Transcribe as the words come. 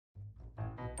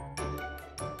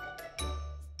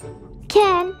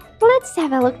Ken, let's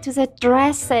have a look to the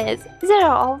dresses. They're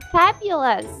all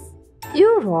fabulous.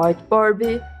 You're right,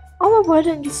 Barbie. Our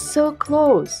wedding is so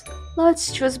close.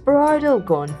 Let's choose bridal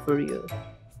gown for you.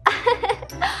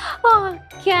 Oh,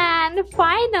 Ken,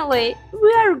 finally,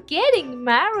 we are getting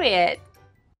married.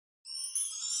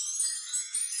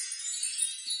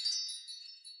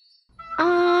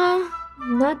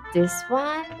 Not this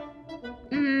one.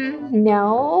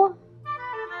 No.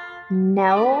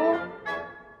 No.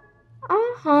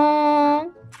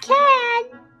 Ken!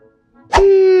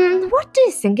 What do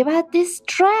you think about this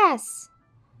dress?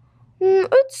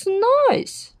 It's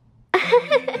nice.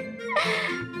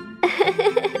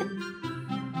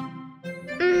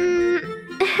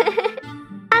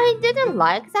 I didn't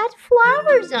like that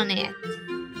flowers on it.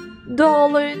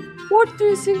 Darling, what do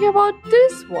you think about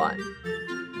this one?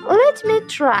 Let me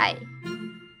try.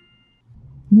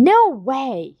 No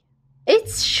way.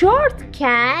 It's short,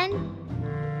 Ken.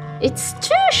 It's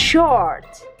too short.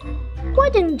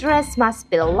 Wedding dress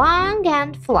must be long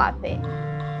and fluffy.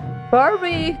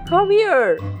 Barbie, come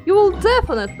here. You will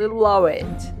definitely love it.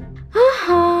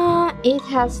 It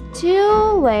has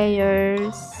 2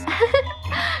 layers.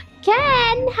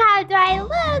 Ken, how do I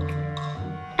look?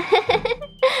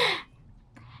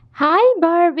 Hi,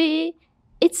 Barbie.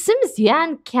 It seems you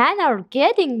and Ken are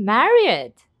getting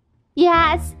married.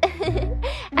 Yes,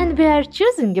 and we are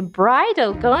choosing a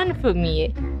bridal gown for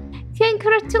me.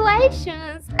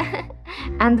 Congratulations!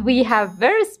 And we have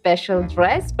very special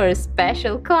dress for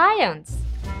special clients.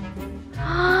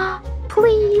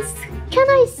 Please, can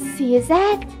I see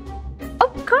that?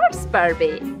 Of course,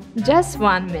 Barbie. Just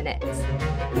 1 minute.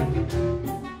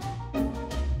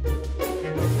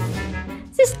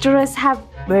 This dress have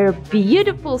very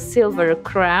beautiful silver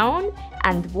crown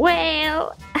and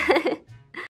veil.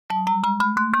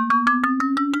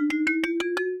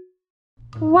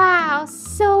 Wow,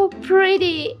 so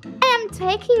pretty. I'm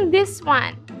taking this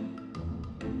one.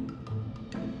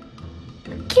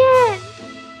 Ken!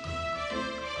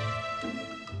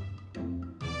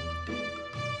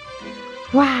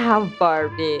 Wow,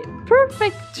 Barbie,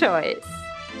 perfect choice.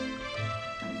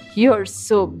 You're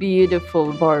so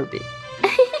beautiful, Barbie.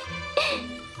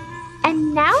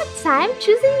 And now I'm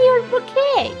choosing your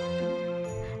bouquet.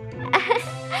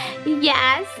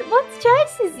 Yes, what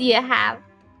choices do you have?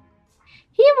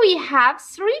 Here we have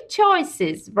 3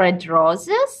 choices: red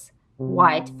roses,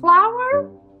 white flower,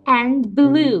 and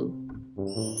blue.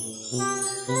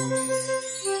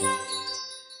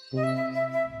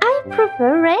 I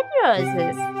prefer red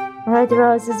roses. Red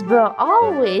roses were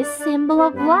always symbol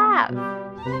of love.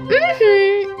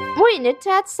 We need to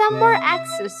add some more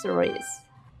accessories.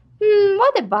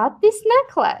 What about this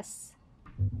necklace?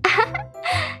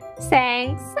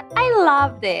 Thanks, I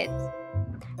loved it.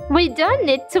 We don't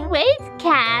need to wait,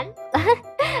 Ken.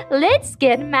 Let's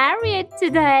get married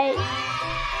today.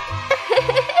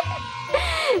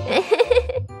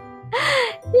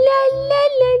 La la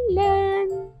la la.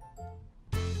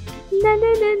 Na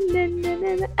na na na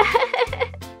na na.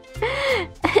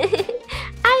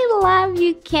 I love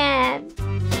you, Ken.